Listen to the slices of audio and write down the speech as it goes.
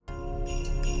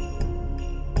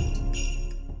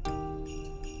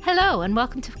Hello, and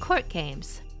welcome to Court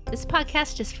Games. This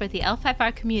podcast is for the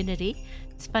L5R community.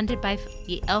 It's funded by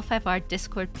the L5R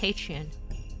Discord Patreon.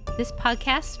 This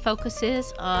podcast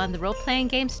focuses on the role-playing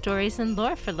game stories and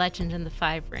lore for Legend in the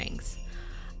Five Rings.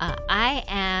 I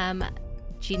am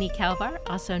Jeannie Calvar,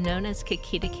 also known as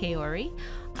Kikita Kaori.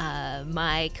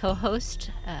 My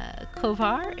co-host,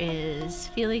 Kovar, is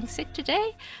feeling sick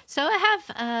today, so I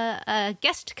have a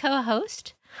guest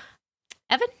co-host,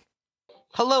 Evan.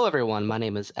 Hello, everyone. My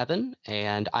name is Evan,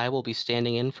 and I will be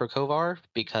standing in for Kovar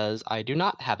because I do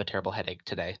not have a terrible headache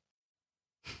today.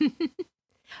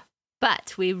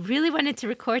 But we really wanted to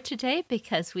record today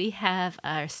because we have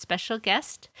our special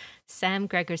guest, Sam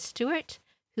Gregor-Stewart,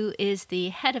 who is the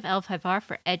head of L5R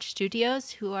for Edge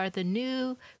Studios, who are the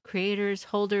new creators,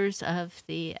 holders of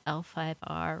the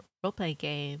L5R role-playing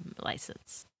game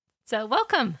license. So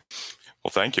welcome.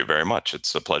 Well, thank you very much.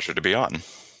 It's a pleasure to be on.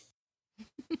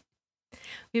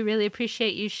 We really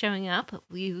appreciate you showing up.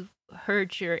 We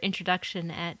heard your introduction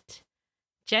at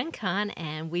Gen Con,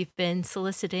 and we've been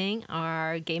soliciting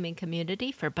our gaming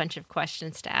community for a bunch of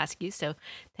questions to ask you. So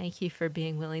thank you for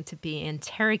being willing to be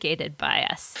interrogated by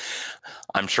us.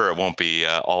 I'm sure it won't be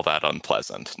all that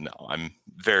unpleasant. No, I'm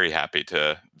very happy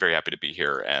to be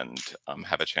here and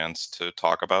have a chance to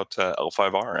talk about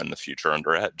L5R and the future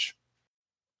under Edge.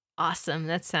 Awesome.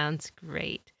 That sounds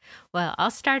great. Well, I'll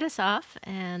start us off,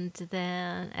 and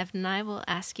then Evan and I will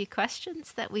ask you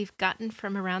questions that we've gotten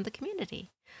from around the community.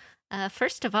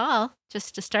 First of all,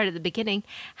 just to start at the beginning,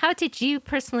 how did you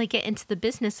personally get into the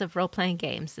business of role-playing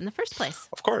games in the first place?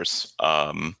 Of course.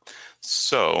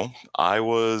 So I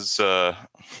was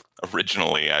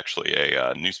originally actually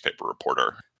a newspaper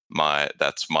reporter. My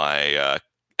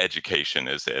education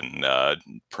is in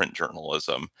print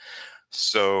journalism.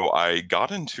 So I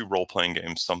got into role-playing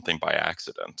games something by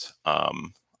accident.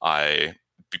 I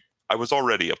was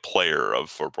already a player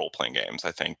of role-playing games.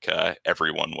 I think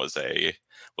everyone was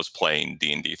playing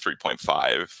D&D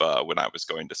 3.5 when I was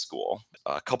going to school.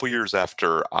 A couple years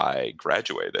after I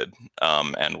graduated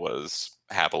and was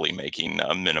happily making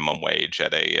a minimum wage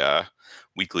at a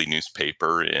weekly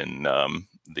newspaper in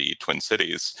the Twin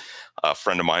Cities, a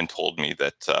friend of mine told me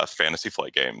that Fantasy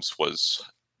Flight Games was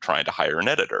trying to hire an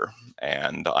editor,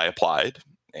 and I applied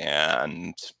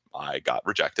and I got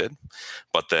rejected.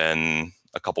 But then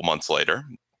a couple months later,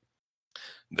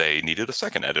 they needed a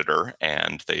second editor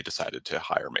and they decided to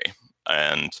hire me.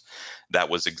 And that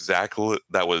was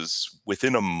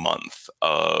within a month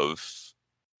of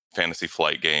Fantasy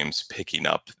Flight Games picking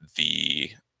up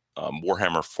the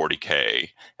Warhammer 40K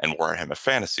and Warhammer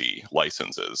Fantasy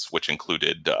licenses, which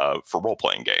included for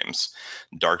role-playing games.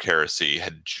 Dark Heresy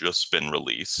had just been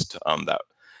released. That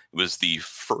was the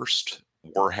first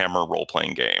Warhammer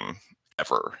role-playing game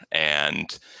ever,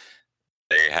 and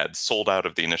they had sold out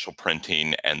of the initial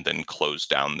printing and then closed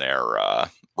down their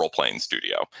role-playing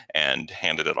studio and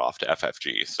handed it off to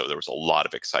FFG. So there was a lot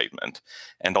of excitement.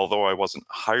 And although I wasn't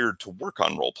hired to work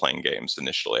on role-playing games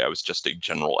initially, I was just a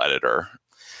general editor.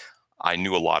 I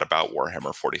knew a lot about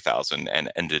Warhammer 40,000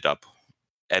 and ended up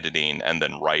editing and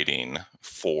then writing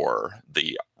for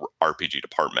the RPG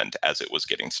department as it was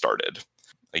getting started.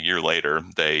 A year later,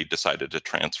 they decided to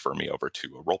transfer me over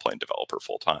to a role-playing developer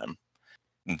full-time.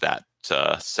 That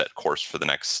set course for the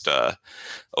next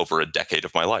over a decade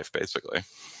of my life, basically.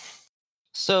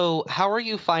 So, how are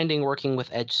you finding working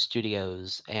with Edge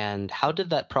Studios, and how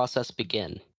did that process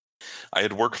begin? I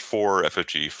had worked for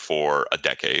FFG for a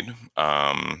decade.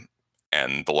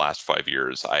 And the last 5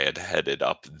 years, I had headed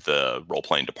up the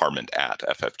role-playing department at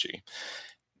FFG.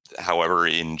 However,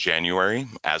 in January,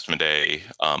 Asmodee,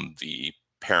 the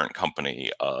parent company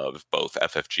of both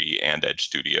FFG and Edge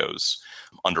Studios,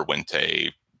 underwent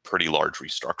a pretty large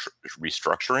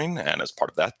restructuring. And as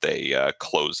part of that, they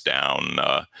closed down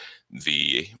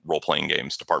the role-playing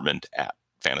games department at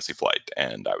Fantasy Flight,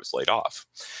 and I was laid off.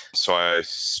 So I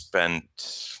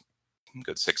spent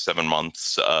good 6-7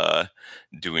 months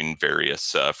doing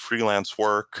various freelance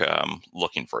work,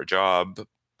 looking for a job.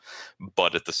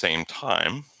 But at the same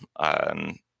time,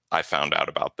 I found out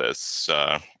about this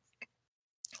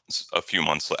a few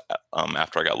months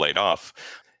after I got laid off.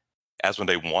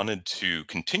 Asmodee wanted to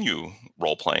continue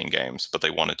role-playing games, but they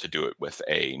wanted to do it with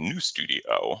a new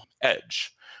studio,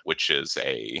 Edge, which is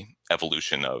a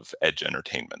evolution of Edge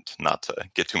Entertainment. Not to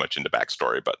get too much into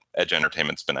backstory, but Edge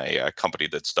Entertainment's been a company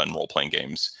that's done role-playing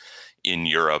games in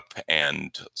Europe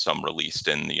and some released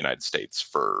in the United States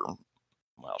for,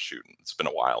 well, shoot, it's been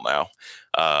a while now,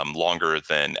 longer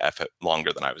than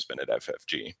I was been at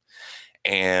FFG.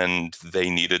 And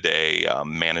they needed a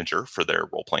manager for their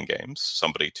role-playing games,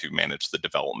 somebody to manage the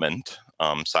development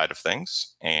side of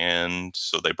things. And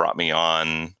so they brought me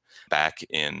on back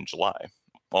in July.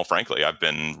 Well, frankly, I've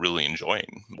been really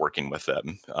enjoying working with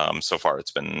them. So far,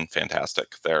 it's been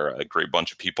fantastic. They're a great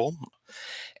bunch of people,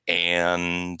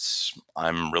 and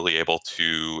I'm really able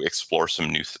to explore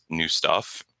some new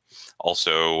stuff.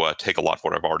 Also, take a lot of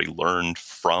what I've already learned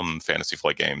from Fantasy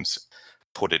Flight Games,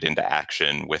 put it into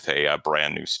action with a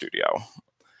brand new studio.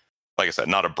 Like I said,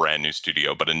 not a brand new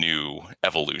studio, but a new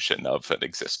evolution of an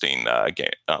existing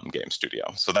game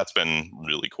studio. So that's been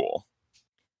really cool.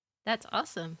 That's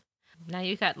awesome. Now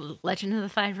you got Legend of the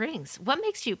Five Rings. What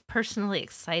makes you personally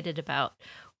excited about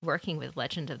working with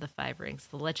Legend of the Five Rings,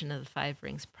 the Legend of the Five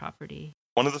Rings property?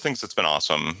 One of the things that's been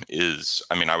awesome is,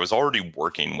 I mean, I was already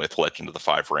working with Legend of the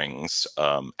Five Rings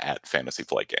at Fantasy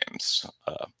Flight Games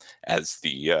as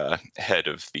the head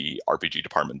of the RPG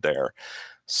department there.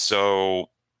 So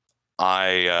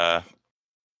I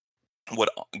what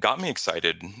got me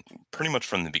excited pretty much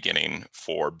from the beginning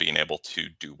for being able to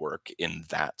do work in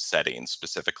that setting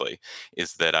specifically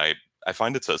is that I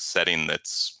find it's a setting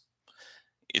it's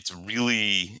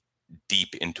really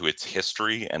deep into its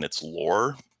history and its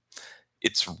lore.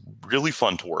 It's really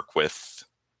fun to work with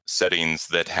settings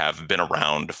that have been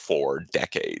around for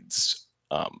decades,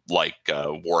 like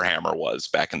Warhammer was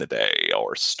back in the day,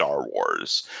 or Star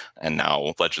Wars, and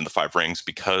now Legend of the Five Rings,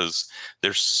 because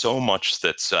there's so much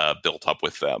that's built up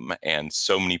with them, and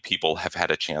so many people have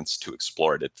had a chance to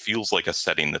explore it. It feels like a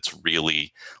setting that's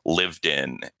really lived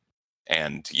in.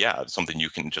 And yeah, it's something you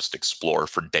can just explore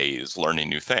for days, learning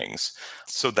new things.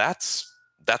 So that's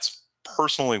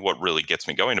personally what really gets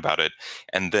me going about it.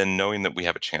 And then knowing that we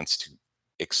have a chance to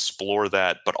explore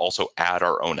that, but also add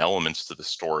our own elements to the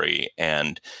story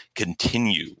and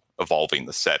continue evolving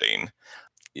the setting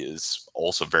is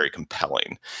also very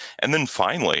compelling. And then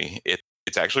finally,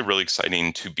 it's actually really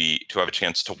exciting to have a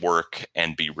chance to work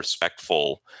and be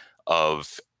respectful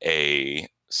of a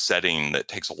setting that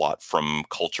takes a lot from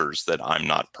cultures that I'm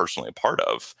not personally a part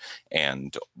of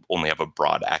and only have a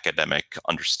broad academic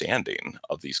understanding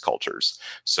of these cultures.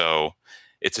 So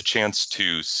it's a chance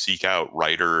to seek out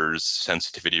writers,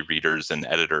 sensitivity readers, and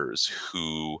editors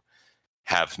who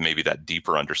have maybe that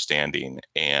deeper understanding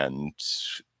and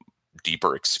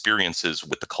deeper experiences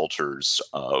with the cultures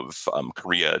of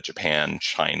Korea, Japan,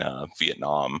 China,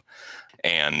 Vietnam,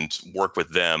 and work with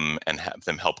them and have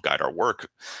them help guide our work.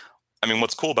 I mean,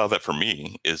 what's cool about that for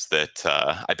me is that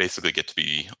I basically get to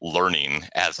be learning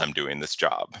as I'm doing this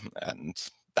job, and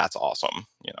that's awesome,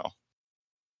 you know.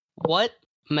 What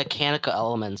mechanical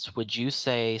elements would you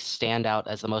say stand out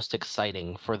as the most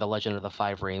exciting for the Legend of the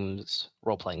Five Rings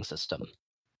role-playing system?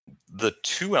 The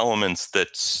two elements that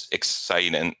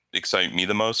excite me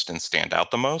the most and stand out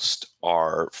the most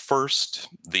are first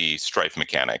the strife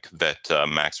mechanic that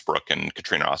Max Brook and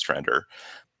Katrina Ostrander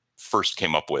first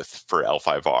came up with for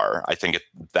L5R. I think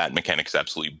that mechanic is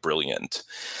absolutely brilliant.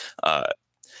 Uh,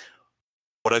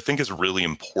 what I think is really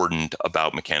important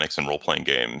about mechanics in role playing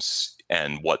games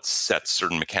and what sets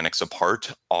certain mechanics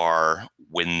apart are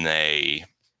when they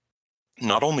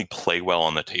not only play well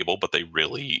on the table, but they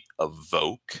really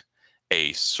evoke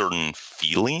a certain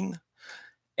feeling.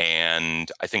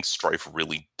 And I think Strife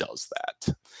really does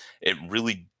that. It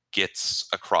really gets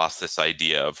across this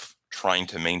idea of trying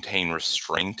to maintain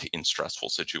restraint in stressful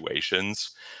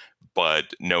situations,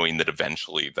 but knowing that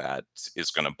eventually that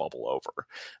is going to bubble over.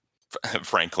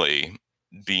 Frankly,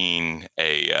 being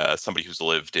a somebody who's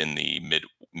lived in the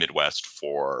Midwest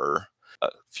for a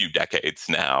few decades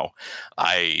now,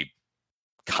 I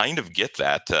kind of get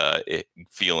that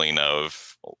feeling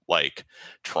of like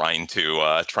trying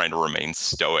to remain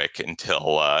stoic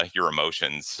until your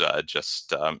emotions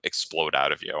just explode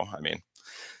out of you. I mean,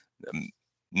 um,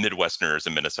 Midwesterners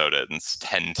and Minnesotans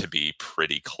tend to be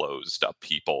pretty closed up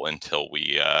people until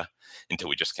we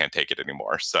just can't take it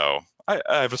anymore. So I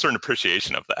have a certain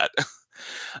appreciation of that.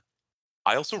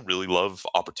 I also really love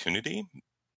opportunity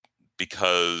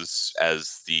because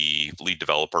as the lead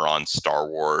developer on Star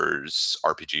Wars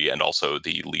RPG and also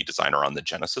the lead designer on the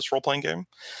Genesis role playing game,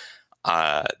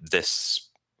 this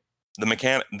the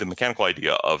mechanical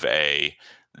idea of a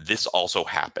this also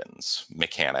happens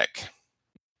mechanic,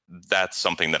 that's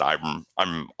something that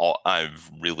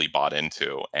I've really bought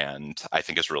into and I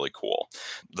think is really cool.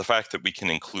 The fact that we can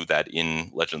include that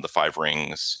in Legend of the Five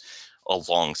Rings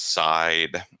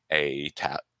alongside a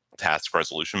task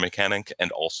resolution mechanic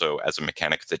and also as a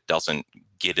mechanic that doesn't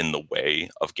get in the way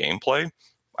of gameplay,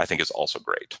 I think is also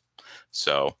great.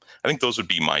 So I think those would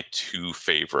be my two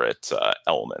favorite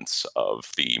elements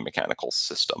of the mechanical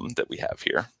system that we have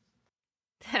here.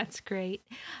 That's great.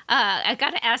 I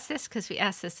got to ask this because we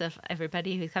ask this of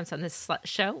everybody who comes on this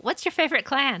show. What's your favorite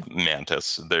clan?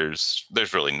 Mantis, there's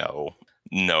really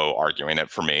no arguing it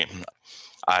for me.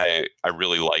 I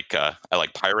really like I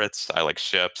like pirates. I like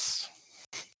ships.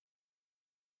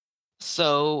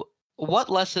 So, what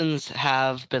lessons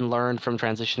have been learned from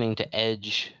transitioning to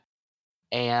Edge,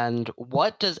 and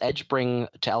what does Edge bring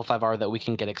to L5R that we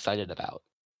can get excited about?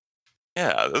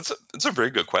 Yeah, it's a very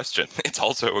good question. It's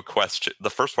also a question. The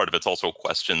first part of it's also a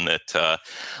question that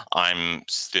I'm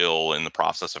still in the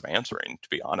process of answering, to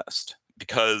be honest,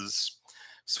 because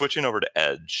switching over to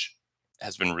Edge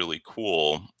has been really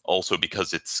cool. Also,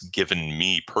 because it's given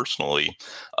me personally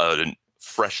a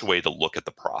fresh way to look at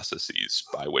the processes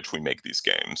by which we make these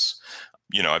games.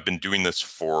 I've been doing this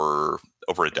for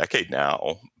over a decade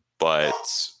now,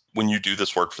 but when you do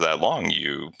this work for that long,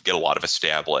 you get a lot of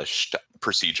established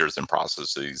procedures and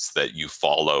processes that you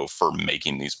follow for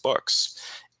making these books.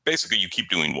 Basically, you keep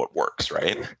doing what works,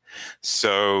 right?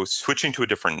 So switching to a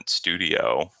different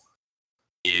studio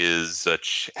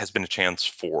has been a chance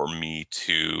for me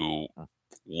to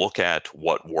look at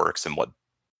what works and what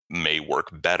may work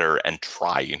better and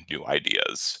try new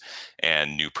ideas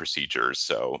and new procedures.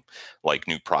 So, like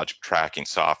new project tracking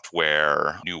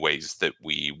software, new ways that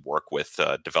we work with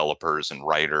developers and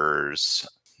writers,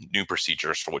 new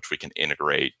procedures for which we can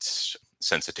integrate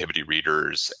sensitivity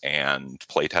readers and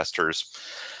playtesters.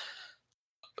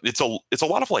 It's a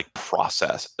lot of like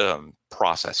process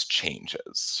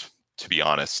changes, to be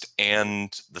honest.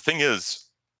 And the thing is,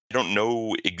 I don't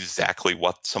know exactly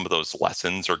what some of those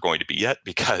lessons are going to be yet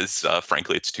because,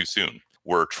 frankly, it's too soon.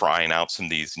 We're trying out some of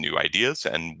these new ideas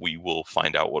and we will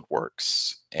find out what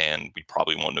works. And we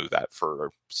probably won't know that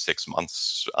for 6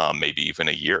 months, maybe even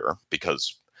a year,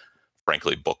 because,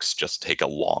 frankly, books just take a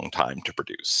long time to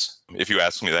produce. If you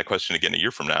ask me that question again a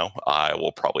year from now, I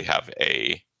will probably have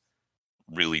a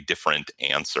really different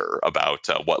answer about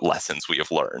what lessons we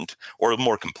have learned, or a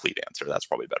more complete answer. That's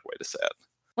probably a better way to say it.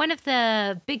 One of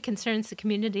the big concerns the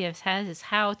community has had is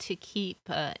how to keep,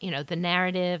 the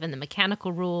narrative and the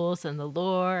mechanical rules and the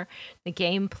lore, the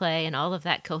gameplay, and all of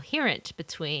that coherent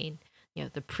between,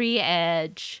 the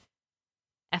pre-Edge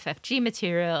FFG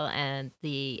material and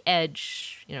the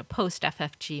Edge,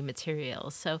 post-FFG material.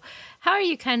 So how are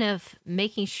you kind of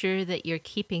making sure that you're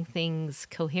keeping things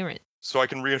coherent? So I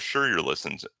can reassure your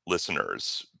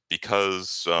listeners,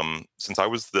 because since I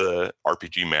was the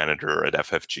RPG manager at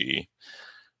FFG,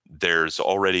 there's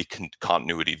already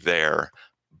continuity there.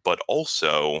 But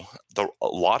also, a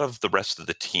lot of the rest of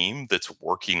the team that's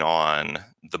working on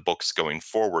the books going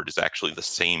forward is actually the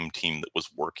same team that was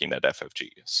working at FFG.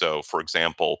 So, for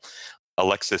example,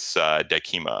 Alexis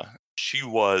Dekima, she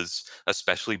was,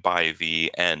 especially by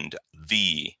the end,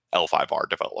 the L5R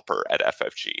developer at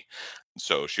FFG.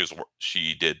 So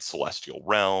she did Celestial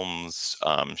Realms,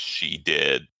 she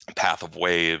did Path of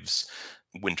Waves,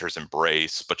 Winter's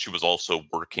Embrace, but she was also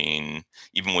working,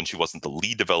 even when she wasn't the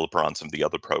lead developer on some of the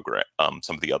other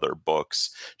some of the other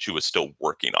books, she was still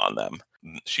working on them.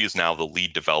 She is now the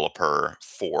lead developer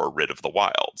for Rid of the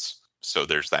Wilds. So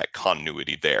there's that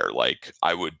continuity there. Like,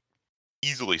 I would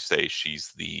easily say she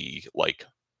is the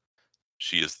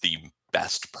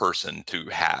best person to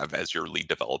have as your lead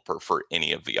developer for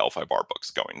any of the L5R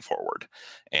books going forward.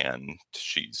 And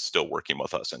she's still working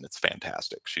with us, and it's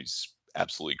fantastic. She's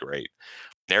absolutely great.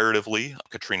 Narratively,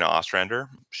 Katrina Ostrander,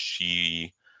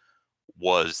 she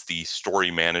was the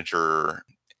story manager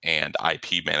and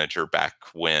IP manager back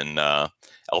when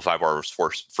L5R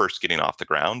was first getting off the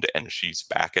ground, and she's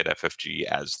back at FFG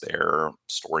as their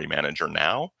story manager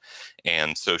now.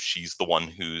 And so she's the one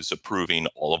who's approving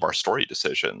all of our story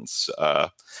decisions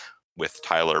with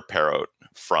Tyler Parrott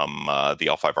from the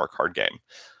L5R card game.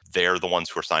 They're the ones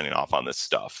who are signing off on this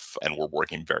stuff, and we're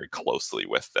working very closely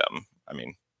with them. I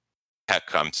mean,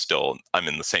 heck, I'm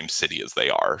in the same city as they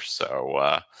are,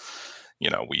 so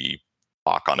we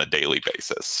talk on a daily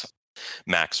basis.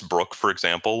 Max Brook, for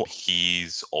example,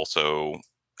 he's also,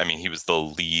 he was the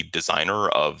lead designer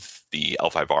of the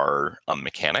L5R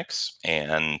mechanics,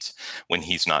 and when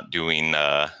he's not doing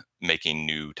making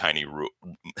new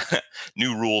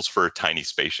new rules for tiny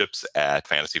spaceships at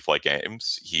Fantasy Flight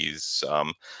Games, he's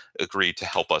agreed to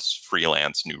help us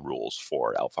freelance new rules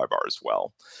for L5R as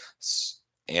well.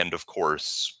 And of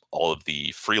course, all of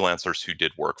the freelancers who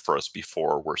did work for us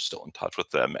before, we're still in touch with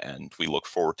them, and we look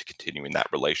forward to continuing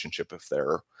that relationship if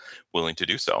they're willing to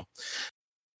do so.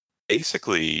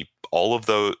 Basically, all of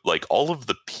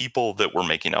the people that were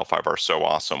making L5R so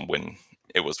awesome when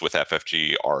it was with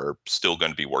FFG are still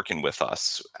going to be working with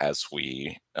us as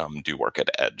we do work at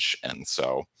Edge. And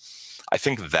so I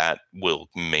think that will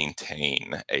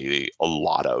maintain a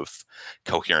lot of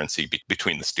coherency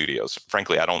between the studios.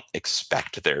 Frankly, I don't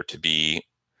expect there to be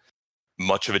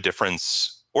much of a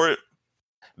difference, or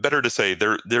better to say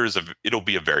it'll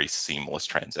be a very seamless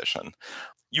transition.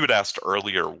 You had asked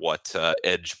earlier what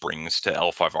Edge brings to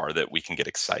L5R that we can get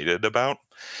excited about.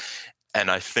 And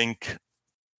I think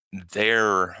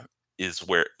there is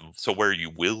where you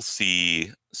will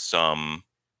see some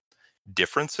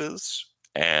differences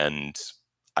and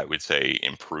I would say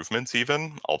improvements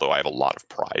even, although I have a lot of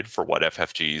pride for what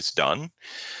FFG's done.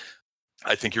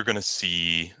 I think you're going to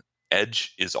see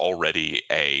Edge is already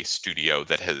a studio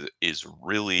that is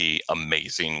really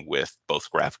amazing with both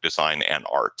graphic design and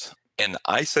art. And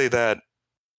I say that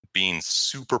being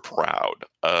super proud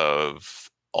of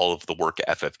all of the work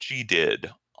FFG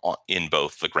did in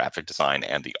both the graphic design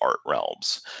and the art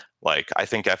realms. Like, I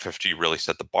think FFG really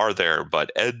set the bar there,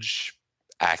 but Edge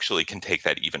actually can take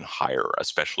that even higher,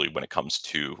 especially when it comes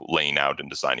to laying out and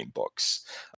designing books.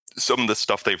 Some of the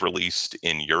stuff they've released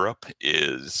in Europe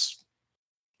is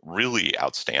really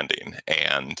outstanding,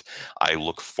 and I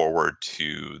look forward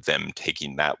to them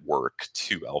taking that work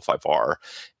to L5R,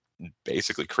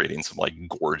 basically creating some like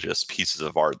gorgeous pieces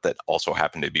of art that also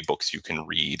happen to be books you can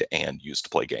read and use to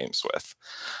play games with.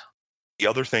 The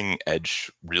other thing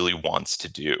Edge really wants to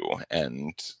do,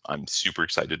 and I'm super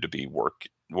excited to be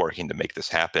working to make this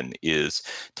happen, is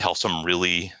tell some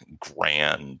really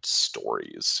grand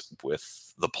stories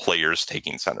with the players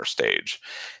taking center stage.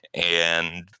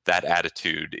 And that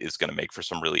attitude is going to make for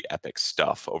some really epic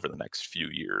stuff over the next few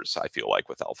years, I feel like,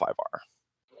 with L5R.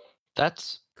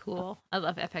 That's Cool. I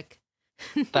love Epic.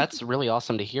 that's really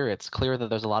awesome to hear. It's clear that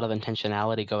there's a lot of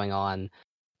intentionality going on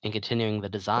in continuing the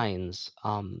designs.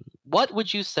 What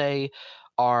would you say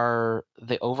are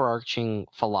the overarching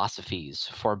philosophies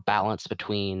for balance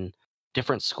between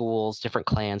different schools, different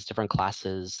clans, different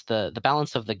classes, the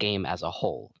balance of the game as a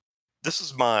whole? This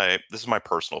is my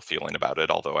personal feeling about it,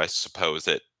 although I suppose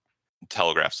it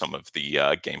telegraph some of the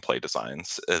gameplay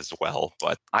designs as well.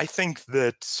 But I think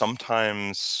that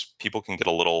sometimes people can get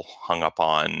a little hung up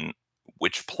on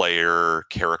which player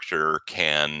character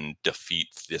can defeat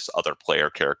this other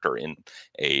player character in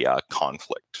a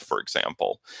conflict, for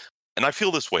example. And I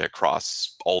feel this way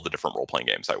across all the different role-playing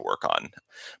games I work on.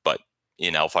 But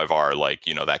in L5R, like,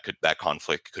 that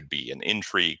conflict could be an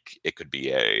intrigue, it could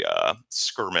be a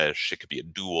skirmish, it could be a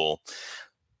duel.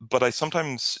 But I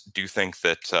sometimes do think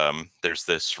that there's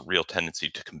this real tendency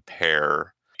to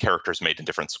compare characters made in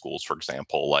different schools, for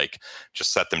example, like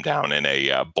just set them down in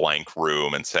a blank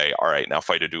room and say, all right, now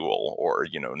fight a duel, or,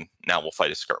 now we'll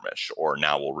fight a skirmish, or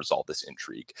now we'll resolve this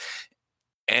intrigue.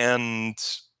 And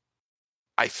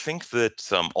I think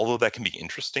that although that can be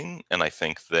interesting, and I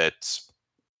think that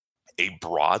a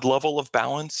broad level of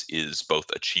balance is both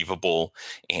achievable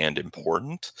and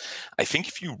important, I think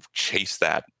if you chase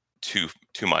that too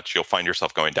much, you'll find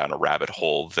yourself going down a rabbit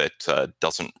hole that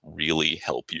doesn't really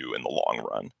help you in the long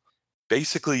run.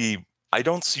 Basically, I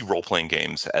don't see role-playing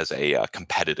games as a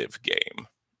competitive game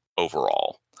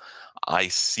overall. I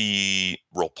see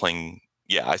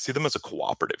I see them as a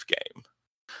cooperative game.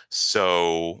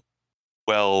 So,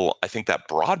 well, I think that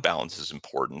broad balance is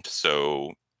important.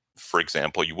 So, for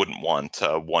example, you wouldn't want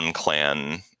one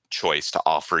clan choice to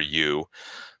offer you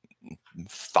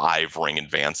 5 ring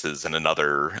advances and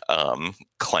another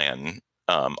clan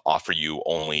offer you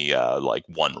only like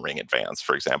 1 ring advance,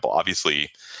 for example. Obviously,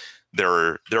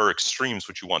 there are extremes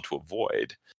which you want to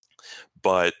avoid,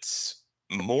 but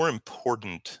more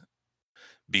important,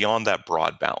 beyond that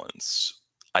broad balance,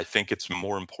 I think it's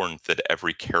more important that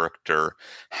every character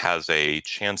has a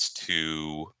chance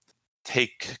to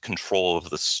take control of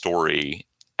the story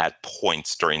at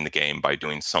points during the game by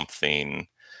doing something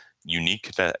unique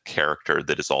to that character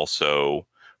that is also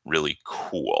really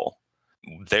cool.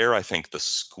 There, I think the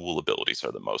school abilities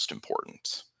are the most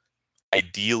important.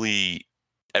 Ideally,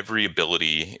 every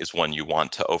ability is one you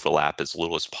want to overlap as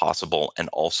little as possible and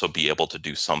also be able to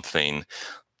do something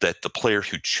that the player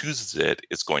who chooses it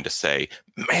is going to say,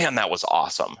 man, that was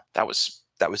awesome. That was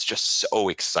just so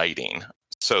exciting.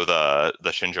 So the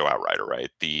Shinjo Outrider,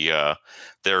 right?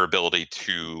 Their ability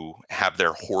to have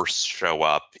their horse show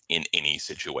up in any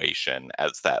situation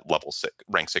as that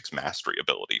rank 6 mastery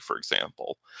ability, for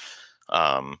example.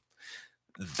 That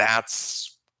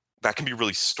can be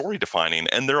really story defining,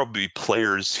 and there will be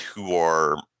players who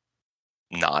are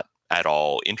not at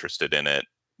all interested in it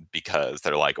because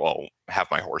they're like, well, have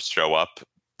my horse show up.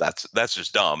 That's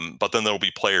just dumb. But then there'll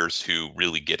be players who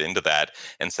really get into that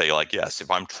and say, like, yes, if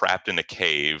I'm trapped in a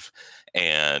cave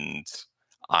and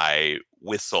I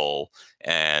whistle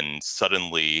and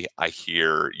suddenly I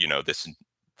hear,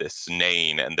 this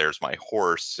neighing, and there's my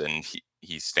horse, and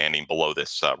he's standing below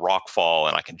this rock fall,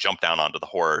 and I can jump down onto the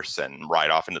horse and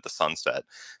ride off into the sunset.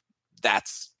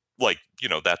 That's like,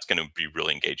 that's going to be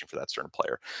really engaging for that certain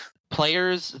player.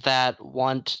 Players that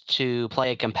want to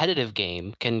play a competitive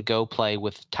game can go play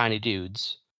with tiny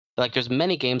dudes. Like, there's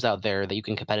many games out there that you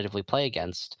can competitively play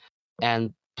against,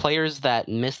 and players that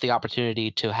miss the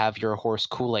opportunity to have your horse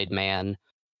Kool-Aid Man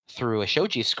through a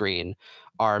shoji screen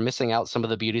are missing out some of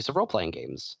the beauties of role-playing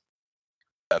games.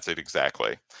 That's it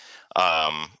exactly.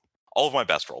 All of my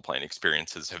best role-playing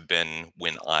experiences have been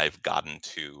when I've gotten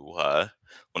to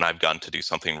do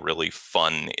something really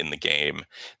fun in the game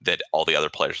that all the other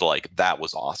players are like, that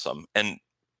was awesome. And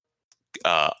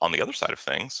on the other side of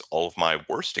things, all of my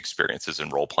worst experiences in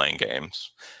role-playing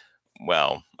games,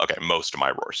 well, okay, most of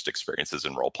my worst experiences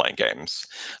in role-playing games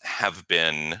have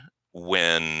been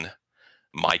when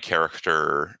my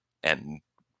character, and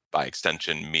by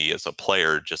extension me as a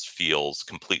player, just feels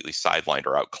completely sidelined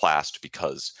or outclassed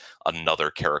because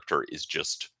another character is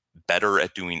just better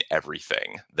at doing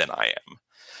everything than I am.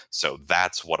 So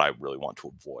that's what I really want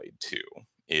to avoid too,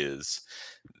 is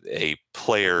a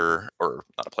player, or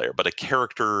not a player, but a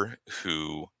character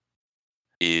who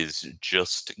is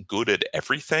just good at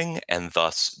everything and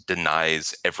thus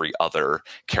denies every other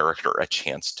character a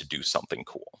chance to do something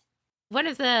cool. One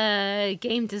of the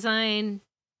game design,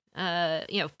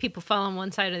 people fall on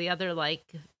one side or the other, like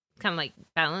kind of like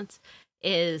balance,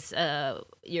 is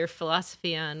your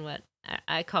philosophy on what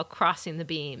I call crossing the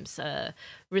beams,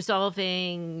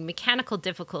 resolving mechanical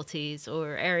difficulties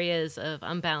or areas of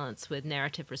unbalance with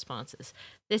narrative responses.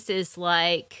 This is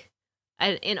like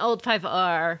in old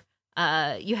 5R,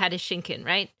 you had a Shinken,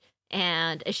 right?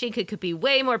 And a Shinken could be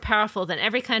way more powerful than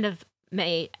every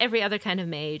other kind of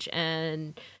mage,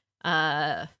 and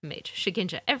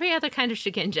Shugenja, every other kind of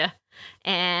Shugenja,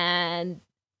 and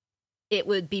it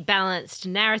would be balanced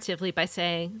narratively by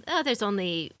saying, oh, there's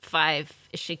only 5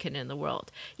 Ishiken in the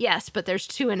world. Yes, but there's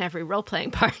 2 in every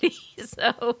role-playing party,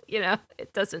 so,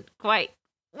 it doesn't quite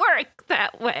work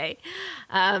that way.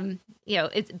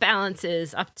 It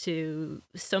balances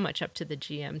so much up to the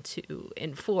GM to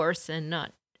enforce, and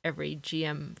not every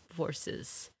GM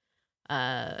forces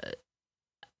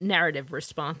narrative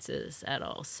responses at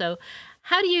all. So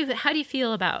how do you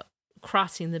feel about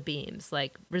crossing the beams,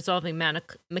 like resolving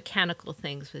mechanical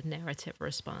things with narrative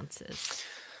responses?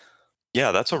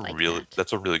 Yeah, that's a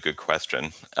really good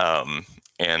question. And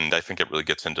I think it really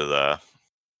gets into the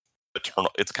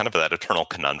it's kind of that eternal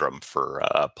conundrum for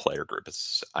a player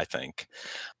groups, I think.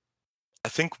 I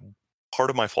think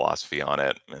part of my philosophy on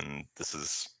it, and this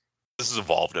has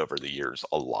evolved over the years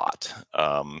a lot.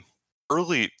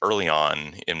 Early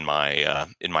on in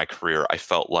my career, I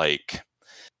felt like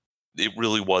it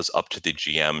really was up to the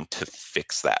GM to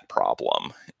fix that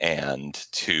problem and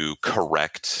to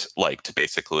correct, like to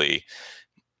basically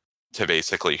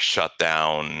shut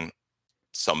down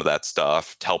some of that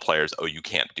stuff, tell players, oh, you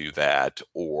can't do that,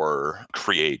 or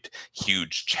create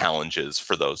huge challenges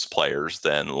for those players,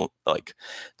 then like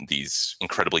these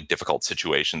incredibly difficult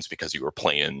situations because you were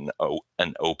playing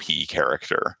an OP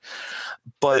character.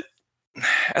 But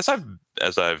as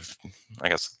I've I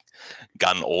guess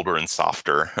gotten older and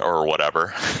softer or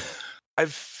whatever,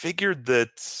 I've figured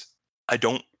that I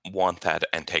don't want that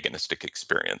antagonistic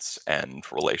experience and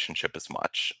relationship as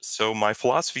much. So my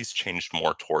philosophy's changed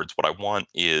more towards what I want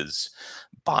is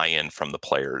buy-in from the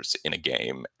players in a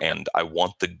game, and I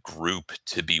want the group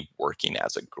to be working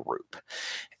as a group.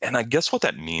 And I guess what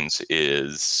that means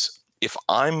is if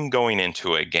I'm going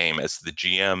into a game as the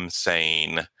GM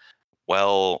saying,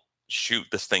 well, shoot,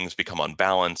 this thing's become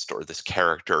unbalanced, or this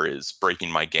character is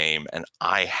breaking my game, and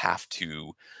I have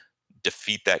to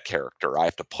defeat that character. I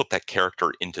have to put that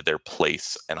character into their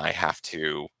place, and I have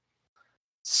to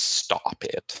stop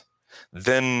it.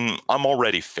 Then I'm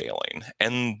already failing.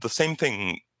 And the same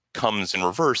thing comes in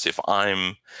reverse if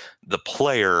I'm the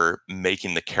player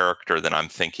making the character that I'm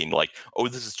thinking like, oh,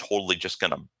 this is totally just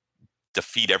going to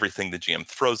defeat everything the GM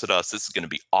throws at us. This is going to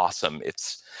be awesome.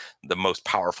 It's the most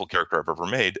powerful character I've ever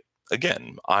made.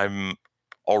 Again, I've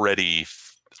already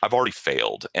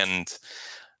failed, and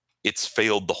it's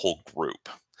failed the whole group,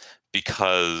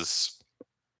 because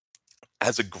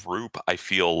as a group, I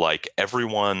feel like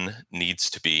everyone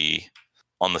needs to be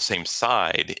on the same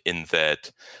side, in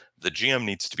that the GM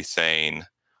needs to be saying,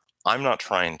 I'm not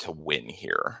trying to win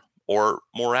here. Or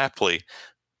more aptly,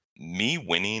 me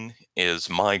winning is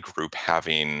my group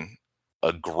having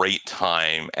a great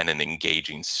time and an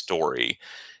engaging story.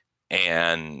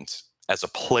 And as a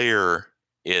player,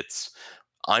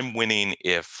 I'm winning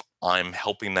if I'm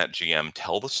helping that GM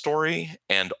tell the story,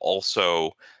 and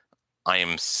also I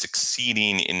am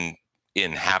succeeding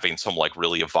in having some like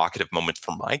really evocative moments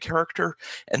for my character.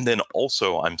 And then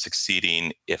also I'm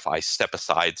succeeding if I step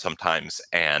aside sometimes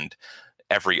and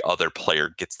every other player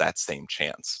gets that same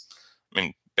chance. I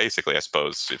mean, basically, I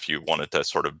suppose if you wanted to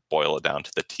sort of boil it down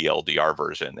to the TLDR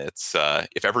version, it's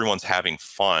if everyone's having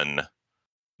fun,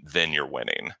 then you're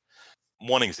winning.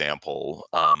 One example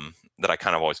that I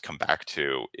kind of always come back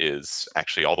to is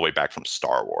actually all the way back from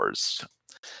Star Wars.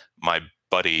 My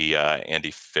buddy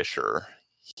Andy Fisher,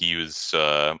 he was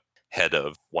head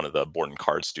of one of the board and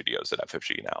card studios at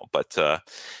FFG now, but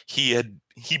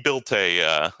he built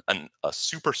a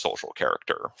super social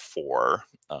character for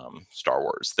Star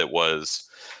Wars that was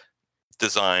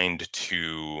designed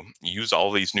to use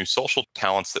all these new social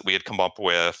talents that we had come up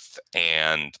with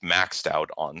and maxed out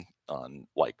on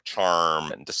like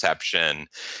charm and deception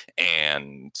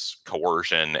and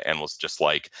coercion, and was just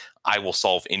like, I will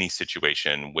solve any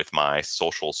situation with my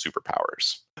social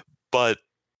superpowers. But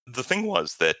the thing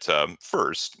was that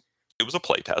first, it was a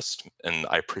playtest, and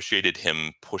I appreciated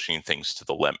him pushing things to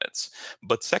the limits.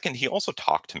 But second, he also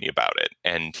talked to me about it,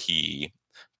 and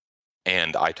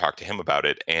I talked to him about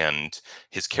it, and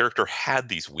his character had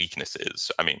these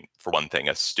weaknesses. I mean, for one thing,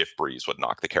 a stiff breeze would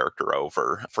knock the character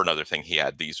over. For another thing, he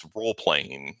had these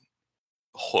role-playing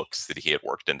hooks that he had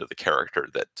worked into the character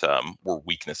that were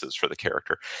weaknesses for the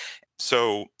character.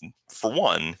 So, for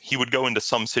one, he would go into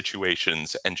some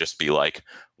situations and just be like,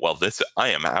 well, I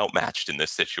am outmatched in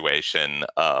this situation.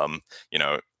 You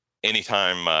know,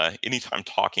 anytime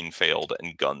talking failed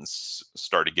and guns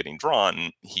started getting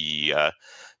drawn, he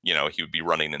would be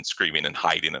running and screaming and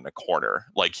hiding in a corner.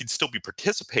 Like, he'd still be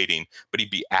participating, but he'd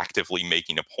be actively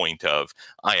making a point of,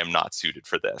 I am not suited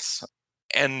for this.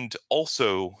 And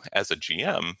also, as a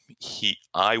GM,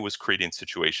 I was creating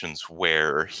situations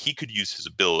where he could use his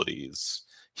abilities.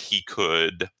 He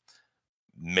could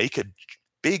make a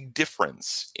big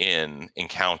difference in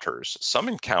encounters. Some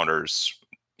encounters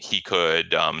he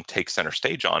could take center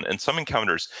stage on, and some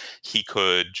encounters he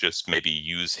could just maybe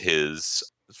use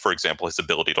for example, his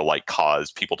ability to like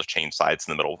cause people to change sides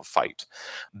in the middle of a fight.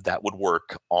 That would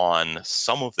work on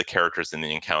some of the characters in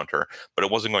the encounter, but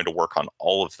it wasn't going to work on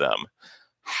all of them.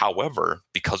 However,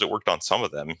 because it worked on some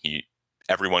of them,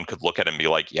 everyone could look at it and be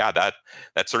like, yeah, that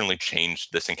certainly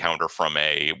changed this encounter from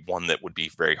one that would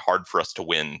be very hard for us to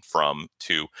win from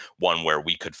to one where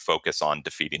we could focus on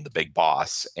defeating the big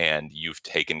boss, and you've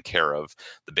taken care of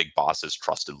the big boss's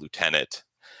trusted lieutenant,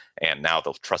 and now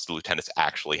the trusted lieutenant's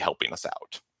actually helping us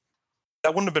out.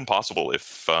 That wouldn't have been possible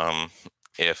if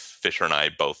Fisher and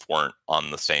I both weren't on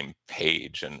the same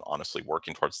page and honestly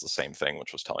working towards the same thing,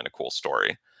 which was telling a cool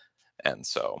story. And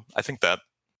so I think that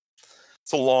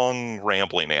it's a long,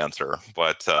 rambling answer,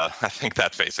 but I think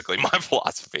that's basically my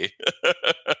philosophy.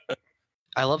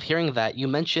 I love hearing that. You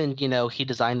mentioned, he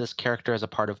designed this character as a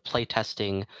part of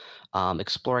playtesting,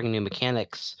 exploring new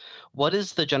mechanics. What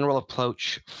is the general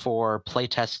approach for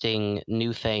playtesting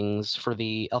new things for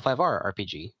the L5R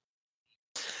RPG?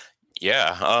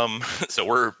 Yeah, so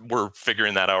we're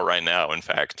figuring that out right now, in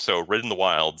fact. So Rid in the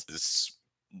Wilds is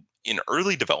in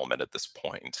early development at this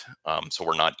point. So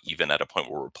we're not even at a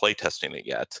point where we're playtesting it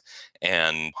yet.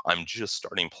 And I'm just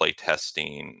starting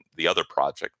playtesting the other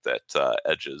project that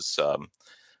Edge is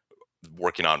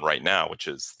working on right now, which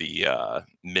is the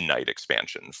Midnight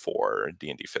expansion for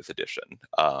D&D 5th edition.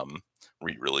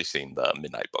 Re-releasing the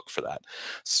Midnight book for that.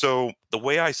 So the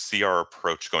way I see our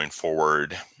approach going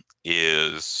forward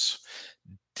is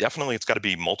definitely it's got to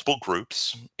be multiple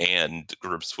groups, and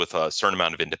groups with a certain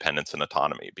amount of independence and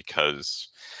autonomy, because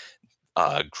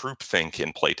groupthink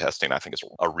in playtesting, I think, is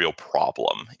a real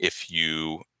problem. If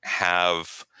you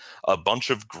have a bunch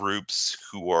of groups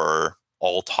who are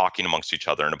all talking amongst each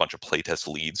other and a bunch of playtest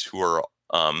leads who are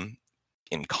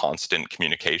in constant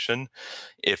communication,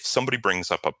 if somebody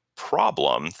brings up a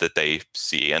problem that they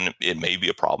see, and it may be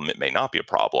a problem, it may not be a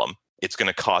problem, it's going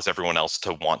to cause everyone else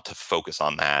to want to focus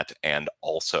on that and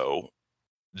also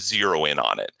zero in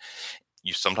on it.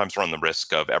 You sometimes run the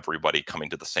risk of everybody coming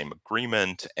to the same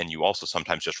agreement, and you also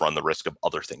sometimes just run the risk of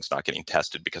other things not getting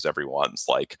tested because everyone's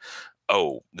like,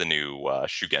 oh, the new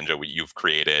Shugenja you've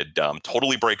created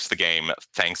totally breaks the game.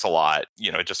 Thanks a lot.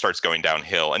 It just starts going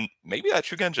downhill. And maybe that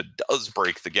Shugenja does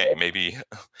break the game. Maybe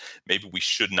we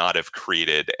should not have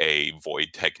created a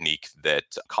void technique that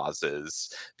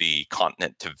causes the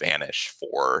continent to vanish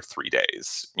for 3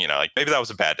 days. Maybe that was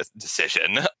a bad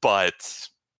decision. But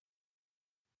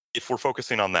if we're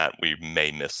focusing on that, we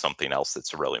may miss something else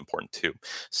that's really important too.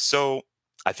 So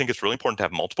I think it's really important to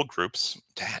have multiple groups,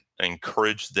 to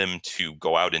encourage them to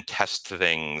go out and test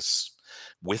things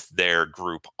with their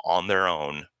group on their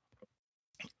own.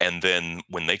 And then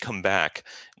when they come back,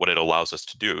 what it allows us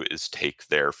to do is take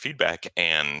their feedback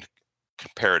and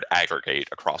compare it, aggregate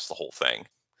across the whole thing.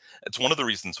 It's one of the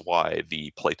reasons why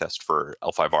the playtest for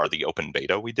L5R, the open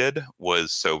beta we did,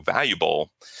 was so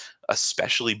valuable,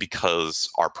 especially because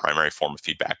our primary form of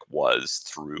feedback was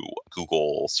through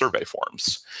Google survey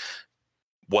forms.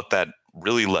 What that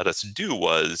really let us do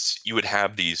was you would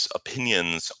have these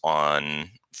opinions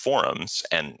on forums,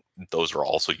 and those are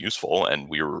also useful, and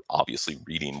we were obviously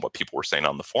reading what people were saying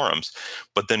on the forums,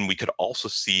 but then we could also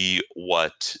see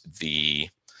what the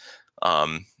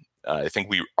I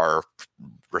think our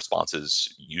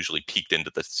responses usually peaked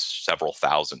into the several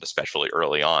thousand, especially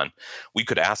early on. We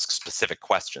could ask specific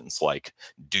questions like,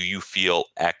 do you feel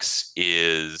X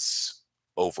is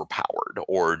overpowered?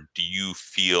 Or do you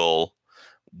feel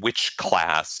which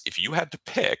class, if you had to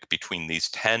pick between these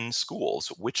 10 schools,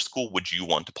 which school would you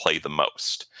want to play the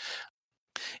most?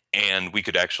 And we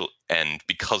could actually, and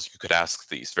because you could ask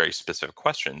these very specific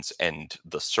questions and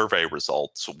the survey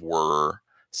results were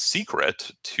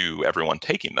secret to everyone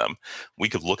taking them, we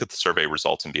could look at the survey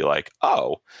results and be like,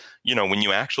 oh, when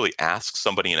you actually ask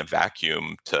somebody in a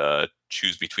vacuum to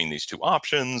choose between these two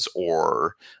options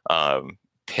or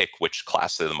pick which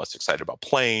class they're the most excited about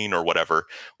playing or whatever,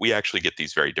 we actually get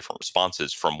these very different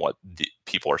responses from what the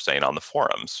people are saying on the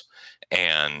forums.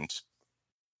 And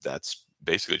that's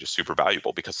basically just super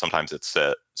valuable because sometimes it's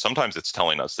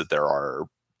telling us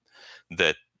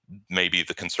that maybe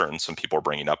the concerns some people are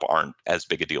bringing up aren't as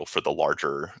big a deal for the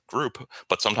larger group,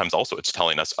 but sometimes also it's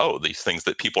telling us, oh, these things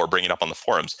that people are bringing up on the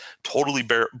forums totally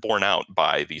borne out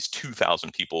by these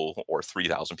 2,000 people or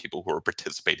 3,000 people who are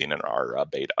participating in our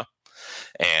beta,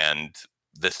 and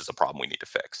this is a problem we need to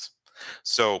fix.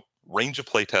 So range of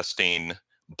playtesting,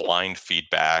 blind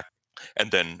feedback,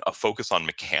 and then a focus on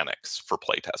mechanics for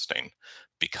playtesting,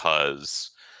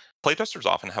 because playtesters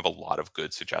often have a lot of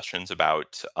good suggestions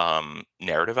about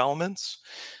narrative elements.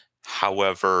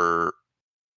 However,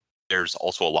 there's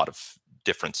also a lot of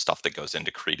different stuff that goes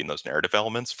into creating those narrative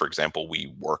elements. For example,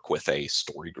 we work with a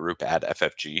story group at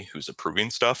FFG who's approving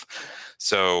stuff.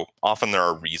 So often there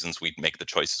are reasons we make the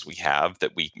choices we have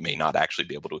that we may not actually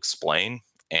be able to explain.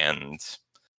 And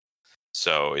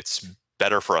so it's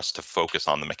better for us to focus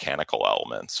on the mechanical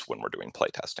elements when we're doing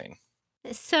playtesting.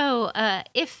 So,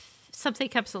 if something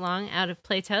comes along out of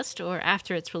playtest or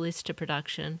after it's released to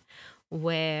production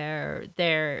where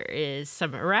there is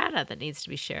some errata that needs to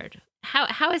be shared,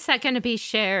 how is that going to be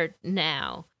shared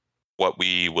now? What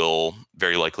we will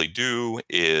very likely do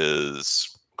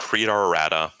is create our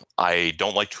errata. I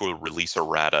don't like to release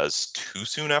erratas too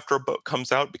soon after a book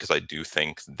comes out because I do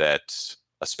think that,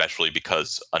 especially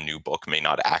because a new book may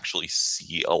not actually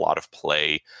see a lot of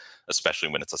play, especially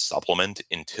when it's a supplement,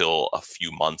 until a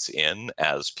few months in,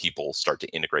 as people start to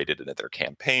integrate it into their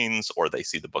campaigns, or they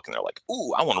see the book and they're like,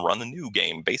 ooh, I want to run a new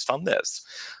game based on this.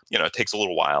 It takes a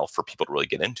little while for people to really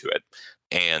get into it.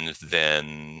 And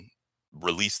then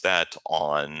release that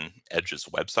on Edge's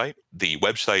website. The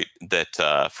website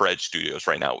that for Edge Studios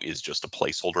right now is just a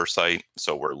placeholder site.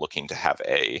 So we're looking to have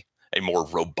a more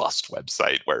robust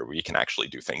website where we can actually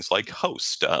do things like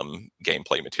host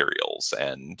gameplay materials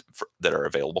and that are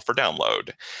available for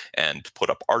download and put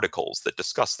up articles that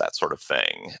discuss that sort of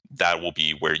thing. That will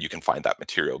be where you can find that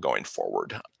material going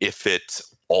forward. If it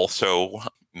also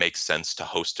makes sense to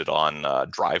host it on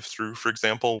Drive-Thru, for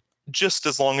example, just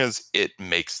as long as it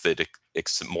makes it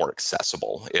more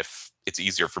accessible. If it's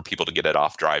easier for people to get it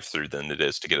off Drive-Thru than it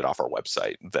is to get it off our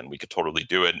website, then we could totally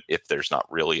do it. If there's not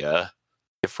really a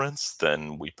difference,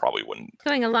 then we probably wouldn't.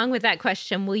 Going along with that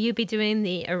question, will you be doing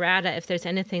the errata if there's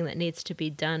anything that needs to be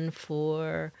done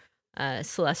for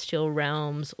Celestial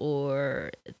Realms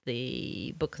or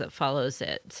the book that follows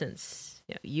it, since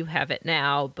you have it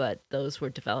now, but those were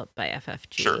developed by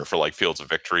FFG? Sure, for like Fields of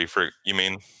Victory, you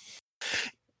mean?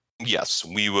 Yes,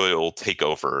 we will take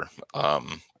over.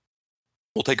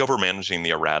 We'll take over managing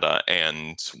the errata,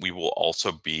 and we will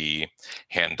also be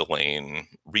handling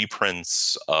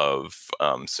reprints of,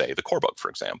 say, the core book, for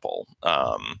example,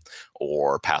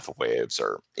 or Path of Waves,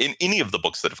 or in any of the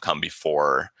books that have come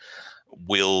before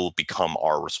will become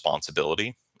our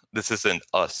responsibility. This isn't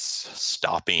us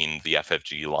stopping the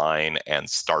FFG line and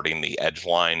starting the Edge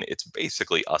line. It's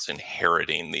basically us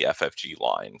inheriting the FFG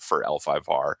line for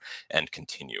L5R and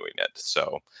continuing it.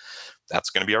 So that's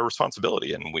going to be our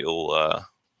responsibility, and we'll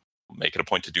make it a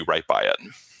point to do right by it.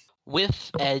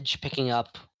 With Edge picking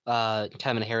up, kind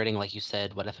of inheriting, like you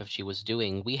said, what FFG was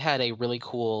doing, we had a really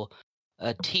cool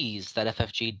tease that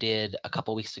FFG did a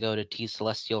couple weeks ago to tease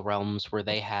Celestial Realms, where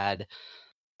they had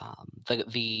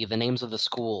the names of the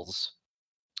schools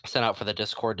sent out for the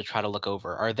Discord to try to look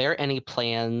over. Are there any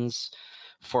plans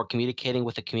for communicating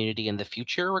with the community in the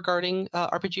future regarding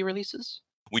RPG releases?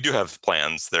 We do have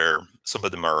plans. Some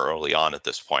of them are early on at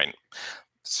this point.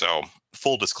 So,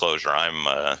 full disclosure,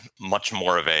 I'm much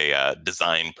more of a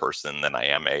design person than I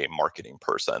am a marketing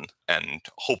person. And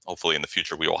hopefully in the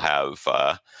future, we will have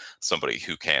somebody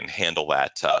who can handle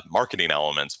that marketing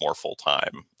elements more full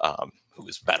time, who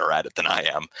is better at it than I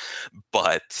am.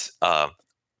 But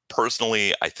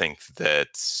personally, I think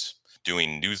that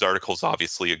doing news articles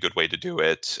obviously a good way to do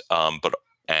it, but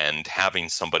and having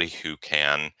somebody who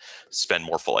can spend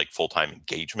more full-time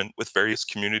engagement with various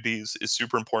communities is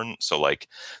super important. So like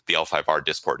the L5R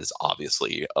Discord is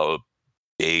obviously a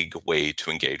big way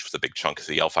to engage with a big chunk of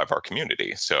the L5R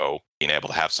community. So being able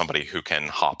to have somebody who can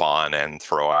hop on and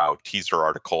throw out teaser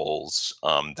articles,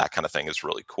 that kind of thing is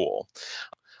really cool.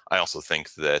 I also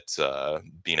think that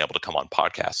being able to come on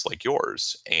podcasts like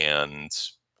yours and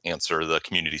answer the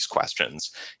community's questions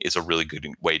is a really good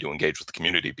way to engage with the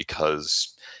community,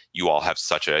 because you all have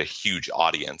such a huge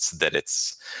audience that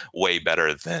it's way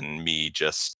better than me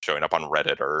just showing up on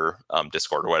Reddit or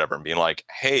Discord or whatever and being like,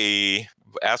 hey,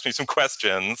 ask me some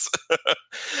questions.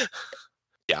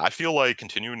 Yeah, I feel like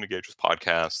continuing to engage with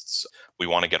podcasts. We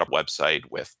want to get a website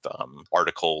with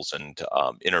articles and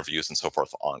interviews and so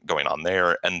forth going on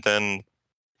there, and then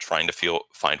trying to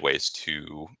find ways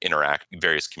to interact with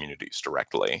various communities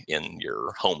directly in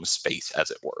your home space, as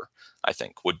it were. I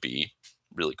think would be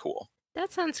really cool.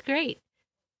 That sounds great.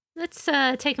 Let's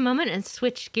take a moment and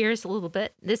switch gears a little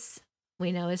bit. This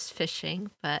we know is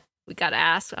fishing, but we got to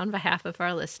ask on behalf of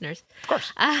our listeners. Of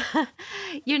course.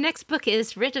 Your next book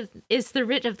is The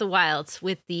Writ of the Wilds,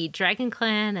 with the Dragon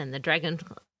Clan and the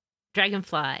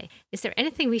Dragonfly. Is there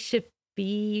anything we should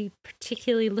be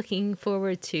particularly looking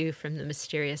forward to from the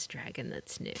mysterious dragon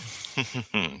that's new?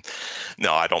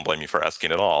 No, I don't blame you for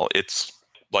asking at all. It's,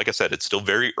 like I said, it's still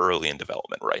very early in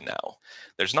development right now.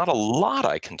 There's not a lot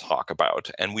I can talk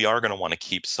about, and we are going to want to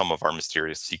keep some of our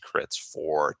mysterious secrets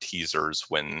for teasers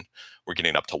when we're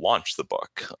getting up to launch the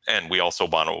book. And we also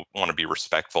want to be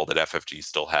respectful that FFG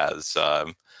still has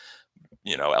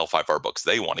L5R books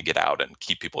they want to get out and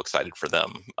keep people excited for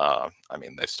them. I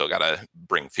mean, they've still got to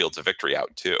bring Fields of Victory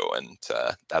out too, and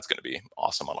that's going to be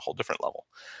awesome on a whole different level.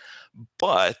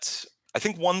 But I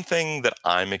think one thing that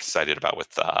I'm excited about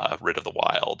with Writ of the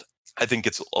Wild, I think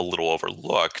it's a little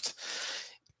overlooked,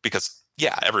 because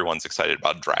yeah, everyone's excited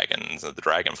about dragons, the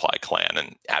Dragonfly clan,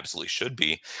 and absolutely should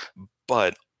be.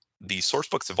 But the source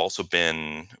books have also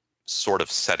been sort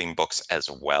of setting books as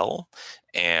well.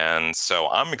 And so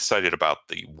I'm excited about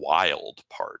the wild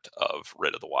part of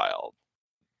Writ of the Wild.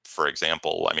 For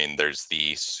example, I mean, there's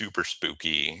the super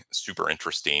spooky, super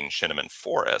interesting Shinneman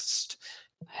Forest.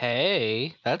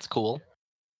 Hey, that's cool.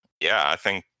 Yeah, I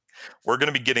think we're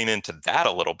going to be getting into that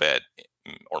a little bit,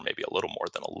 or maybe a little more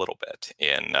than a little bit,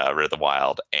 in Writ of the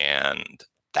Wild. And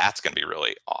that's going to be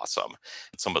really awesome.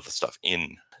 Some of the stuff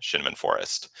in Shinneman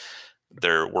Forest.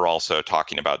 We're also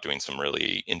talking about doing some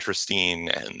really interesting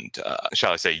and,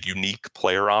 shall I say, unique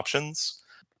player options.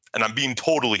 And I'm being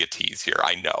totally a tease here.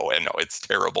 I know it's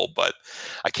terrible, but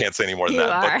I can't say any more than You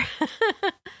that. are.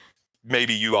 But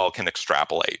maybe you all can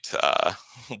extrapolate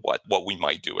what we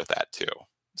might do with that too.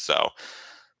 So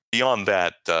beyond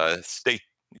that, stay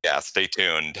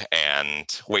tuned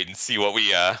and wait and see what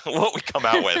we come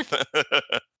out with.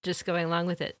 Just going along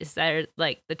with it, is there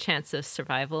like the chance of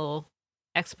survival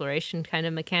exploration kind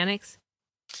of mechanics?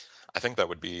 I think that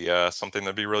would be something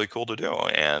that'd be really cool to do,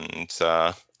 and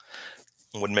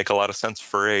would make a lot of sense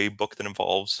for a book that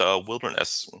involves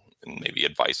wilderness, and maybe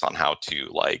advice on how to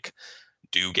like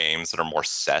do games that are more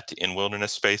set in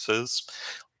wilderness spaces.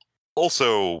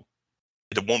 Also,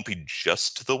 it won't be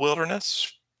just the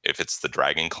wilderness. If it's the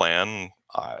Dragon Clan,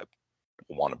 I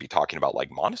want to be talking about like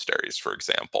monasteries, for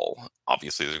example.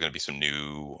 Obviously, there's going to be some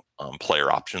new player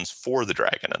options for the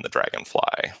dragon and the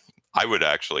dragonfly. I would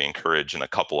actually encourage in a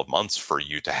couple of months for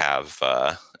you to have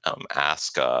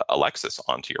ask Alexis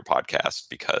onto your podcast,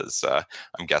 because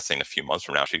I'm guessing a few months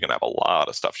from now she's going to have a lot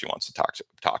of stuff she wants to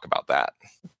talk about that.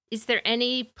 Is there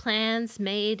any plans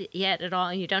made yet at all,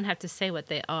 and you don't have to say what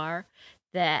they are,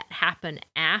 that happen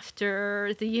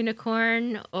after the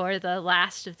unicorn or the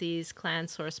last of these clan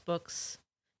source books?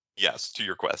 Yes, to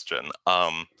your question.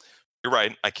 You're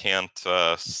right. I can't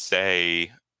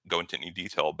go into any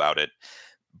detail about it,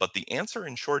 but the answer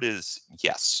in short is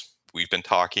yes. We've been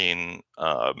talking,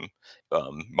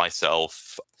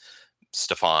 myself,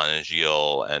 Stefan,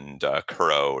 Gilles, and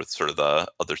Kuro, sort of the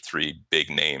other three big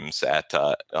names at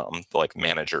like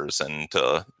managers and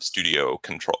studio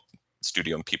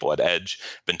and people at Edge.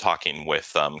 Been talking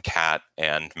with Kat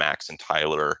and Max and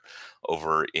Tyler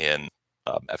over in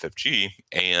FFG,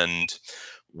 and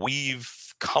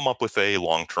we've come up with a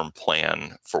long-term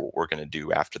plan for what we're going to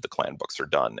do after the clan books are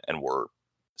done, and we're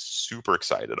super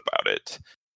excited about it.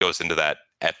 Goes into that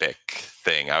epic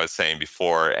thing I was saying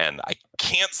before, and I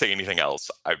can't say anything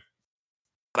else.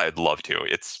 I'd love to.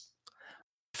 I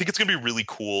think it's gonna be really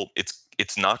cool. It's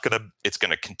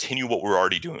gonna continue what we're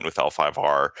already doing with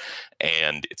L5R,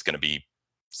 and it's gonna be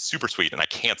super sweet. And I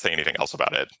can't say anything else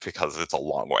about it because it's a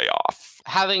long way off.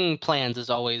 Having plans is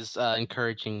always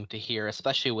encouraging to hear,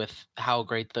 especially with how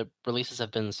great the releases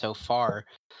have been so far.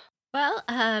 Well,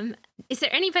 is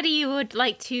there anybody you would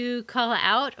like to call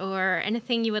out or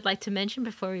anything you would like to mention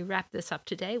before we wrap this up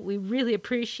today? We really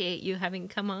appreciate you having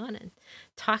come on and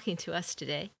talking to us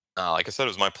today. Like I said, it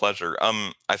was my pleasure.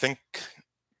 I think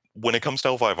when it comes to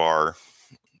L5R,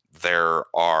 there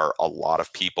are a lot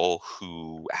of people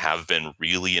who have been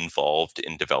really involved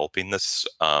in developing this,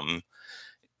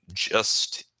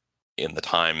 just in the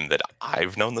time that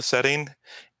I've known the setting,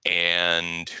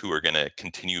 and who are going to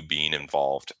continue being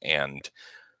involved. And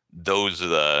those are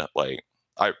the, like,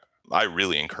 I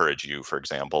really encourage you, for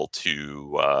example,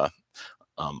 to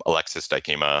Alexis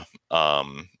Daikima.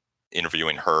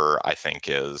 Interviewing her, I think,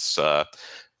 is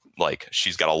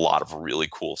she's got a lot of really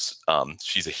cool.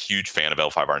 She's a huge fan of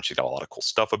L5R, and she's got a lot of cool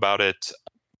stuff about it.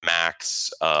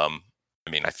 Max, I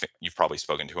think you've probably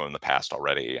spoken to him in the past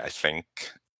already. I think,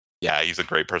 yeah, he's a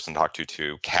great person to talk to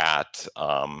too. Kat,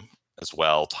 as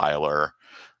well. Tyler,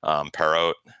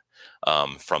 Parrot,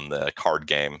 from the card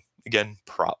game. Again,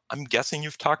 I'm guessing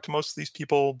you've talked to most of these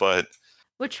people, but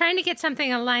we're trying to get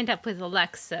something lined up with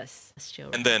Alexis.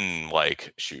 And then,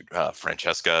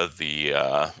 Francesca, the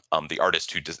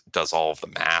artist who does all of the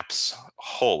maps.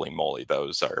 Holy moly,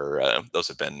 those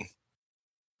have been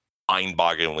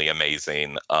mind-bogglingly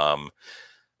amazing.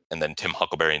 And then Tim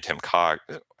Huckleberry and Tim Cox.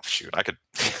 Shoot, I could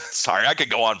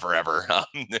go on forever.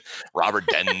 Robert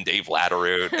Denton, Dave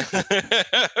Latteroot.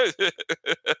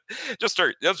 just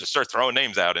start throwing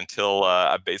names out until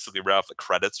I basically read off the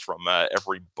credits from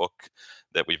every book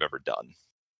that we've ever done.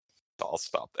 So I'll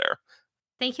stop there.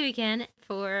 Thank you again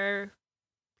for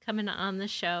coming on the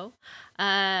show.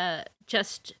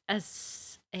 Just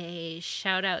as a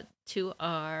shout out to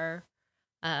our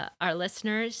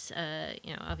listeners,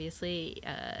 obviously,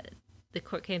 the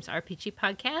Court Games RPG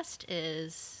podcast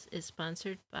is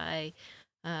sponsored by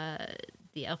the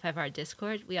L5R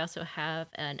Discord. We also have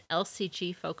an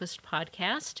LCG focused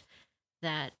podcast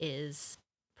that is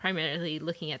primarily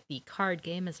looking at the card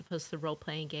game as opposed to the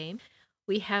role-playing game.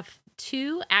 We have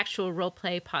 2 actual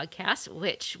role-play podcasts,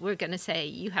 which we're going to say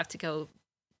you have to go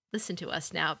listen to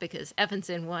us now because Evan's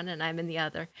in one and I'm in the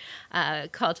other,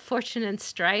 called Fortune and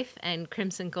Strife and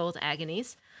Crimson Gold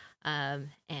Agonies.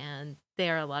 And they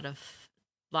are a lot of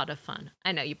fun.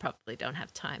 I know you probably don't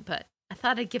have time, but I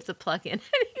thought I'd give the plug in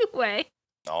anyway.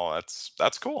 Oh,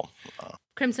 that's cool.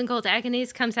 Crimson Gold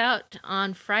Agonies comes out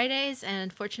on Fridays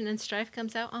and Fortune and Strife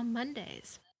comes out on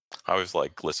Mondays. I always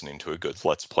like listening to a good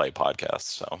Let's Play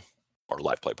podcast, or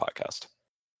live play podcast.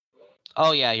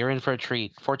 Oh yeah, you're in for a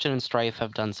treat. Fortune and Strife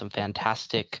have done some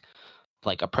fantastic,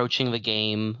 approaching the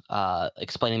game,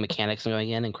 explaining mechanics and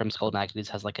going in, and Crimson Gold Agonies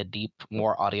has a deep,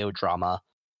 more audio drama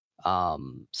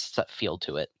feel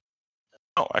to it.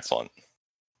 Oh, excellent.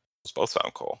 Those both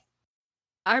sound cool.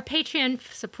 Our Patreon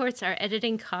supports our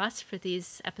editing costs for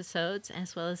these episodes,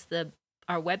 as well as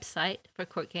our website for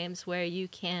Court Games, where you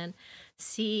can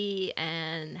see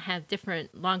and have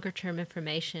different longer-term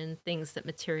information, things that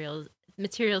materials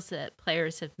that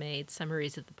players have made,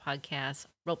 summaries of the podcast,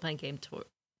 role-playing game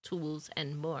tools,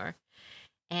 and more.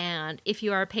 And if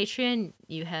you are a patron,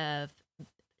 you have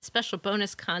special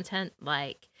bonus content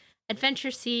like adventure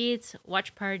seeds,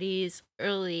 watch parties,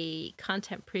 early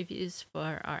content previews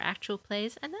for our actual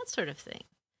plays, and that sort of thing.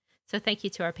 So thank you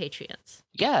to our Patreons.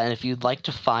 Yeah, and if you'd like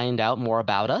to find out more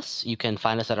about us, you can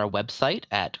find us at our website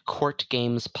at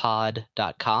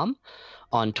courtgamespod.com,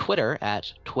 on Twitter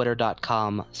at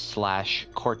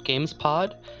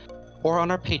twitter.com/courtgamespod, or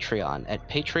on our Patreon at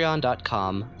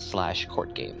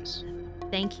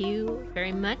patreon.com/courtgames. Thank you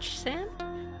very much, Sam.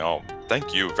 Oh,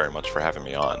 thank you very much for having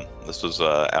me on. This was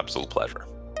an absolute pleasure.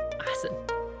 Awesome.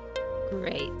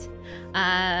 Great.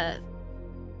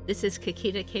 This is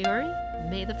Kakita Kaori.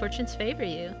 May the fortunes favor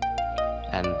you.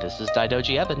 And this is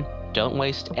Daidoji Evan. Don't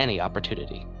waste any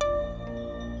opportunity.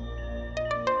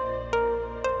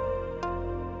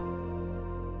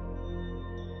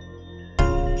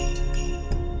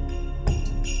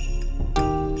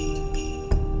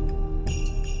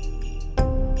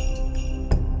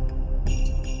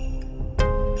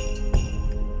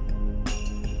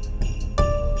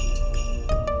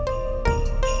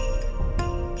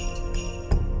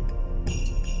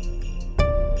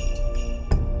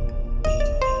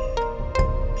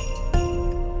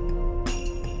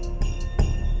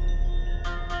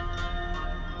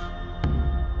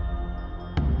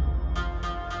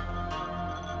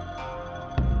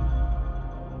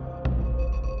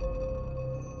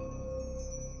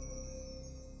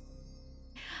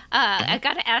 I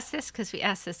gotta ask this because we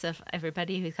ask this of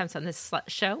everybody who comes on this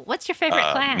show. What's your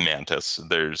favorite clan? Mantis.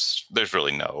 There's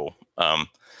really no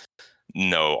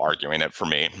arguing it for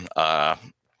me.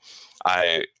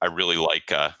 I really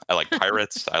like I like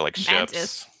pirates. I like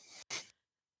Mantis. ships.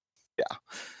 Yeah.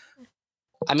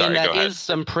 I mean, Sorry, go that ahead. is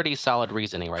some pretty solid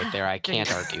reasoning right there. I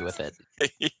can't argue with it.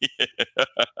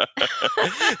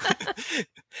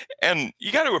 And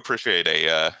you got to appreciate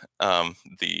the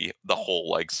whole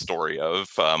like story of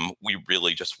we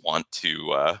really just want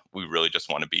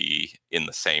to be in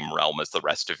the same realm as the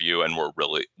rest of you, and we're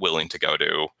really willing to go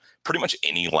to pretty much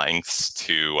any lengths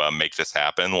to make this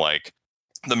happen. Like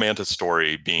the Mantis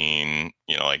story being,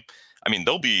 like, I mean,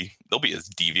 they'll be as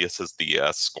devious as the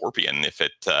Scorpion if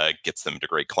it gets them to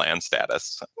great clan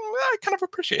status. I kind of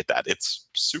appreciate that. It's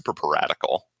super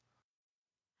piratical.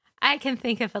 I can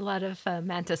think of a lot of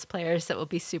Mantis players that will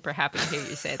be super happy to hear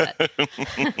you say that.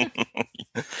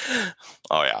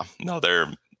 Oh yeah, no,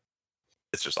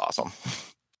 it's just awesome.